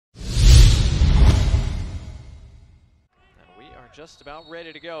just about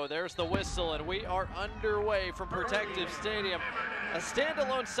ready to go. There's the whistle, and we are underway from Protective Stadium. A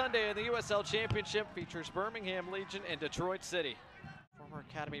standalone Sunday in the USL Championship features Birmingham Legion and Detroit City. Former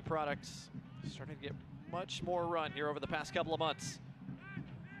Academy products starting to get much more run here over the past couple of months.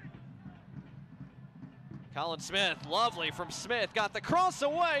 Collin Smith, lovely from Smith, got the cross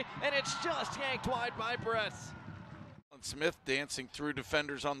away, and it's just yanked wide by Bress. Smith dancing through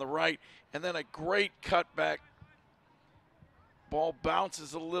defenders on the right, and then a great cutback. Ball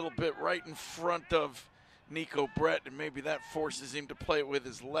bounces a little bit right in front of Neco Brett, and maybe that forces him to play it with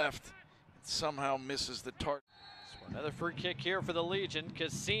his left and somehow misses the target. So another free kick here for the Legion.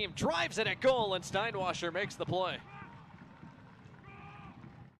 Kasim drives it at goal, and Steinwascher makes the play.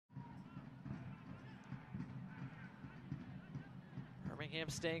 Birmingham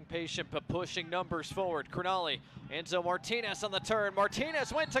staying patient but pushing numbers forward. Carroll, Enzo Martínez on the turn.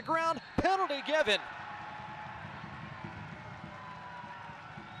 Martínez went to ground, penalty given.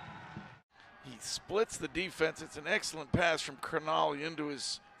 He splits the defense. It's an excellent pass from Carroll into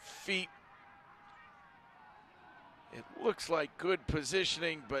his feet. It looks like good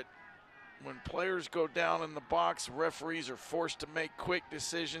positioning, but when players go down in the box, referees are forced to make quick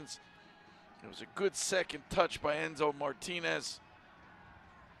decisions. It was a good second touch by Enzo Martínez.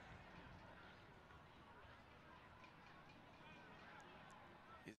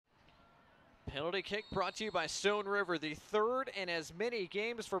 Penalty kick brought to you by Stone River, the third in as many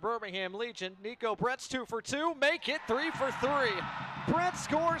games for Birmingham Legion. Neco Brett's 2 for 2, make it 3 for 3. Brett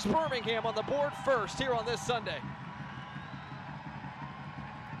scores, Birmingham on the board first here on this Sunday.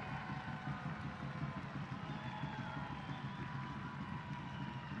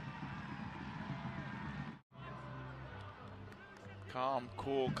 Calm,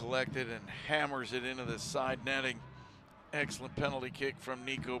 cool, collected, and hammers it into the side netting. Excellent penalty kick from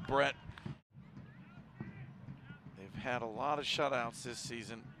Neco Brett. They've had a lot of shutouts this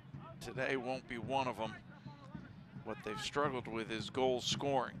season. Today won't be one of them. What they've struggled with is goal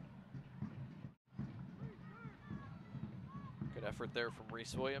scoring. Good effort there from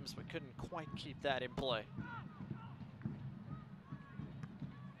Rhys Williams, but couldn't quite keep that in play.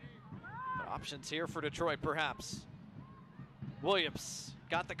 But options here for Detroit, perhaps. Williams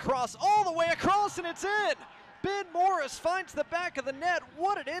got the cross all the way across, and it's in! Ben Morris finds the back of the net.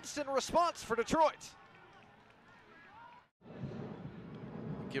 What an instant response for Detroit.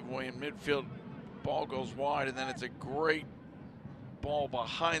 Giveaway in midfield, ball goes wide, and then it's a great ball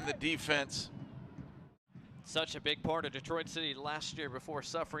behind the defense. Such a big part of Detroit City last year before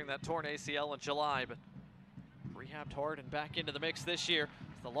suffering that torn ACL in July, but rehabbed hard and back into the mix this year.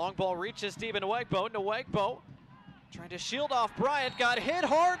 The long ball reaches Diba Nwegbo. Nwegbo trying to shield off Bryant, got hit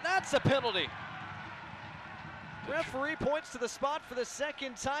hard, that's a penalty. Referee points to the spot for the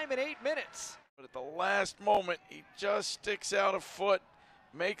second time in 8 minutes. But at the last moment, he just sticks out a foot,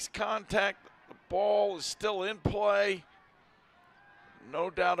 makes contact. The ball is still in play. No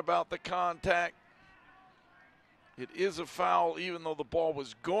doubt about the contact. It is a foul, even though the ball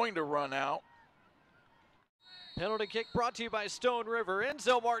was going to run out. Penalty kick brought to you by Stone River.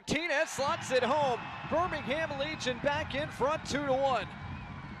 Enzo Martínez slots it home. Birmingham Legion back in front 2-1.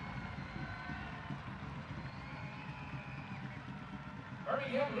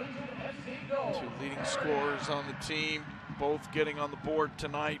 Birmingham Legion FC goal. Two leading scorers on the team, both getting on the board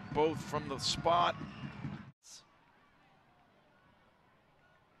tonight, both from the spot.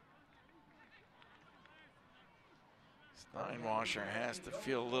 Steinwascher has to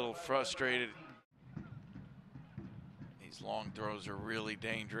feel a little frustrated. These long throws are really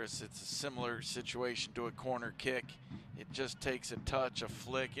dangerous. It's a similar situation to a corner kick. It just takes a touch, a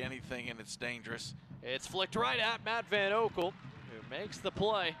flick, anything, and it's dangerous. It's flicked right at Matt Van Oekel, who makes the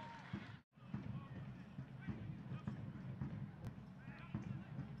play.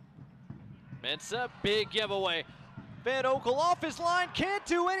 Mensa, big giveaway. Van Oekel off his line, can't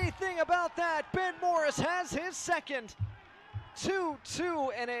do anything about that. Ben Morris has his second. 2-2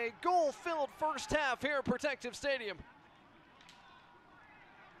 and a goal-filled first half here at Protective Stadium.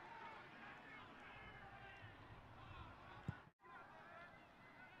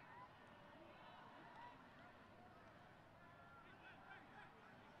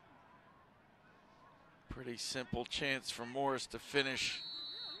 Pretty simple chance for Morris to finish.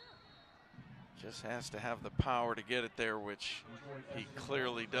 Just has to have the power to get it there, which he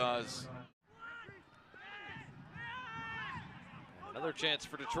clearly does. Another chance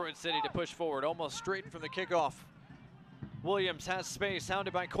for Detroit City to push forward, almost straight from the kickoff. Williams has space,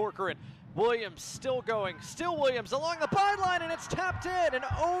 hounded by Corcoran. Williams still going, still Williams along the byline, and it's tapped in. An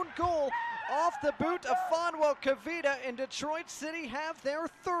own goal off the boot of Phanuel Kavita, and Detroit City have their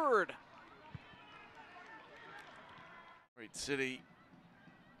third. Great City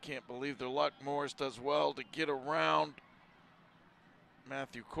can't believe their luck. Morris does well to get around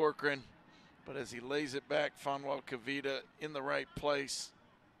Matthew Corcoran, but as he lays it back, Phanuel Kavita in the right place,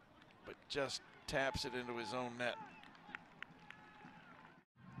 but just taps it into his own net.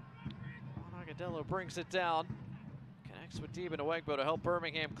 Agudelo brings it down, connects with Diba Nwegbo to help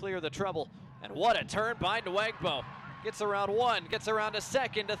Birmingham clear the trouble. And what a turn by Nwegbo. Gets around one, gets around a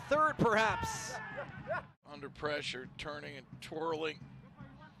second, a third perhaps. Under pressure, turning and twirling,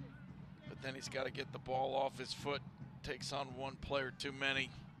 but then he's got to get the ball off his foot. Takes on one player too many.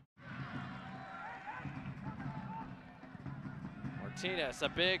 Martínez, a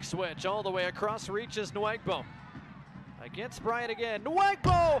big switch all the way across, reaches Nwegbo. Against Bryant again.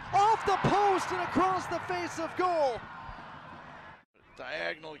 Nwegbo off the post and across the face of goal.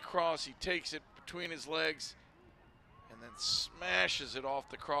 Diagonally cross, he takes it between his legs and then smashes it off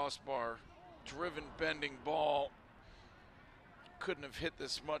the crossbar. Driven, bending ball. Couldn't have hit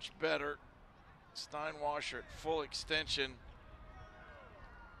this much better. Steinwascher at full extension.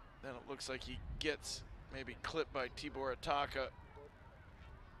 Then it looks like he gets maybe clipped by Tibor Ataka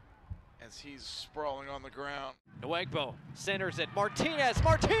as he's sprawling on the ground. Nwegbo centers it. Martínez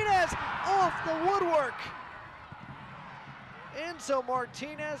off the woodwork. Enzo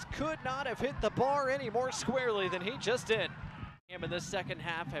Martínez could not have hit the bar any more squarely than he just did. Him in the second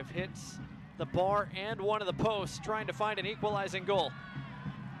half have hit the bar and one of the posts, trying to find an equalizing goal.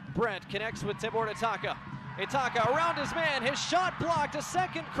 Brent connects with Tibor Ataka. Ataka around his man, his shot blocked, a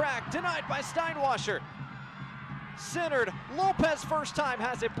second crack, denied by Steinwascher. Centered, Lopez first time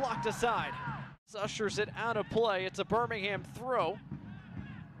has it blocked aside. Ushers it out of play, it's a Birmingham throw.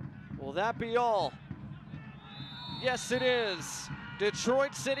 Will that be all? Yes, it is.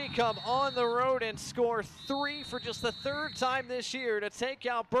 Detroit City come on the road and score 3 for just the third time this year to take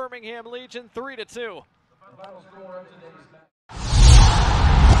out Birmingham Legion 3-2.